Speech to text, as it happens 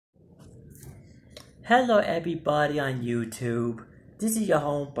Hello everybody on YouTube. This is your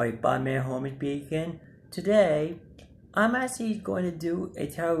home by Batman Home Beacon. Today, I'm actually going to do a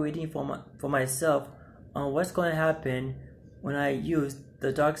tarot reading for myself on what's going to happen when I use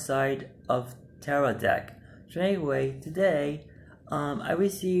the Dark Side of Tarot deck. So anyway, today, I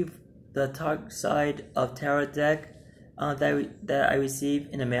received the Dark Side of Tarot deck that I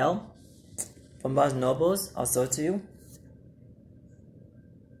received in the mail from Barnes & Nobles. I'll show it to you.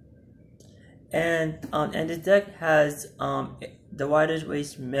 And this deck has the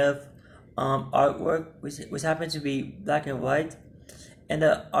Rider-Waite-Smith artwork, which happens to be black and white, and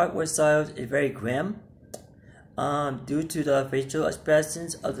the artwork style is very grim, due to the facial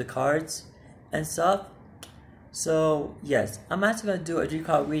expressions of the cards and stuff. So yes, I'm actually going to do a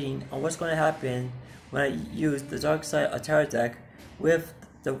 3-card reading on what's going to happen when I use the Dark Side of Tarot deck with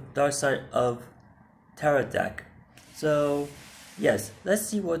the Dark Side of Tarot deck. So yes, let's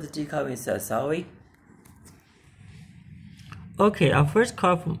see what the 3-card reading says, shall we? Okay, our first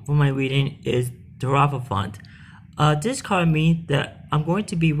card for my reading is the Hierophant. This card means that I'm going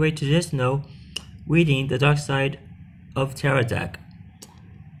to be very traditional reading the Dark Side of Tarot deck.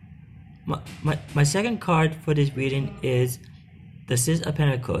 My second card for this reading is the Six of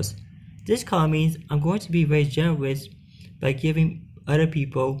Pentacles. This card means I'm going to be very generous by giving other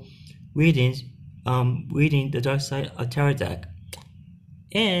people readings, reading the Dark Side of Tarot deck.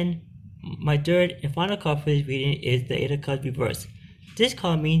 And my third and final card for this reading is the Eight of Cups reversed. This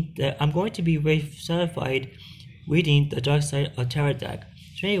card means that I'm going to be very satisfied reading the Dark Side of Tarot deck.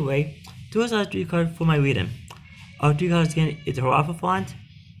 So anyway, those are the 3 cards for my reading. Our 3 cards again is the Hierophant,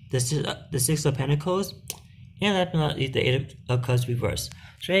 the Six of Pentacles, and last but not least the Eight of Cups reversed.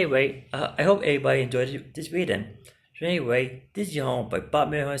 So anyway, I hope everybody enjoyed this reading. So anyway, this is your home by Bob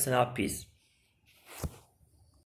Miller, and out. Peace.